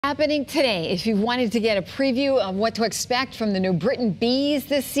Happening today. If you wanted to get a preview of what to expect from the New Britain Bees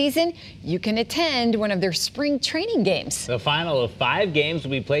this season, you can attend one of their spring training games. The final of 5 games will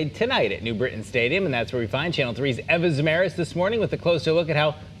be played tonight at New Britain Stadium, and that's where we find Channel 3's Eva Zamaris this morning with a closer look at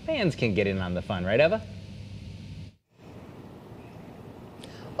how fans can get in on the fun. Right, Eva?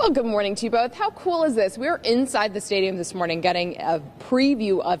 Well, good morning to you both. How cool is this? We're inside the stadium this morning getting a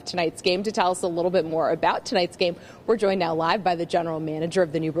preview of tonight's game. To tell us a little bit more about tonight's game, we're joined now live by the general manager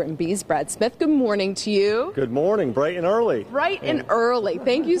of the New Britain Bees, Brad Smith. Good morning to you. Good morning, bright and early. Bright and early.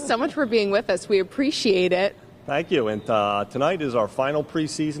 Thank you so much for being with us. We appreciate it. Thank you. And tonight is our final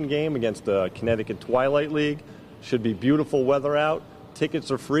preseason game against the Connecticut Twilight League. Should be beautiful weather out.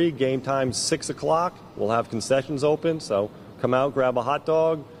 Tickets are free. Game time's 6 o'clock. We'll have concessions open, so come out, grab a hot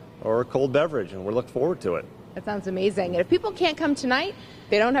dog or a cold beverage, and we're looking forward to it. That sounds amazing. And if people can't come tonight,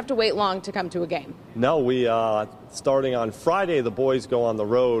 they don't have to wait long to come to a game. No, we starting on Friday, the boys go on the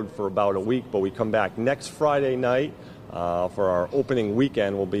road for about a week, but we come back next Friday night for our opening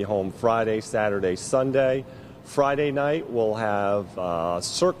weekend. We'll be home Friday, Saturday, Sunday. Friday night, we'll have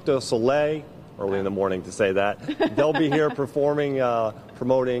Cirque du Soleil, early in the morning to say that. They'll be here performing,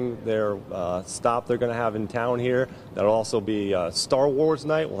 promoting their stop they're going to have in town here. That'll also be Star Wars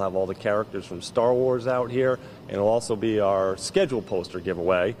night. We'll have all the characters from Star Wars out here. And it'll also be our schedule poster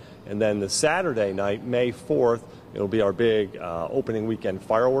giveaway. And then the Saturday night, May 4th, it'll be our big opening weekend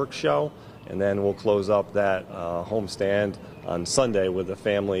fireworks show. And then we'll close up that homestand on Sunday with a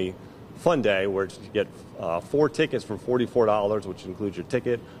family fun day where you get 4 tickets for $44, which includes your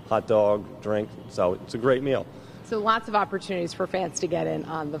ticket, hot dog, drink. So it's a great meal. So lots of opportunities for fans to get in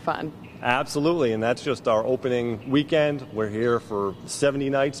on the fun. Absolutely, and that's just our opening weekend. We're here for 70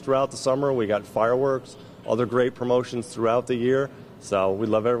 nights throughout the summer. We got fireworks, other great promotions throughout the year. So we'd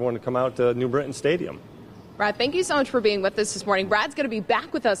love everyone to come out to New Britain Stadium. Brad, thank you so much for being with us this morning. Brad's going to be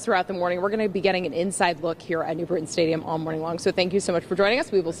back with us throughout the morning. We're going to be getting an inside look here at New Britain Stadium all morning long. So thank you so much for joining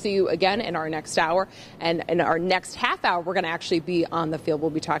us. We will see you again in our next hour. And in our next half hour, we're going to actually be on the field. We'll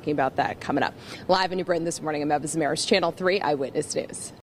be talking about that coming up. Live in New Britain this morning, I'm Eva Zamaris, Channel 3 Eyewitness News.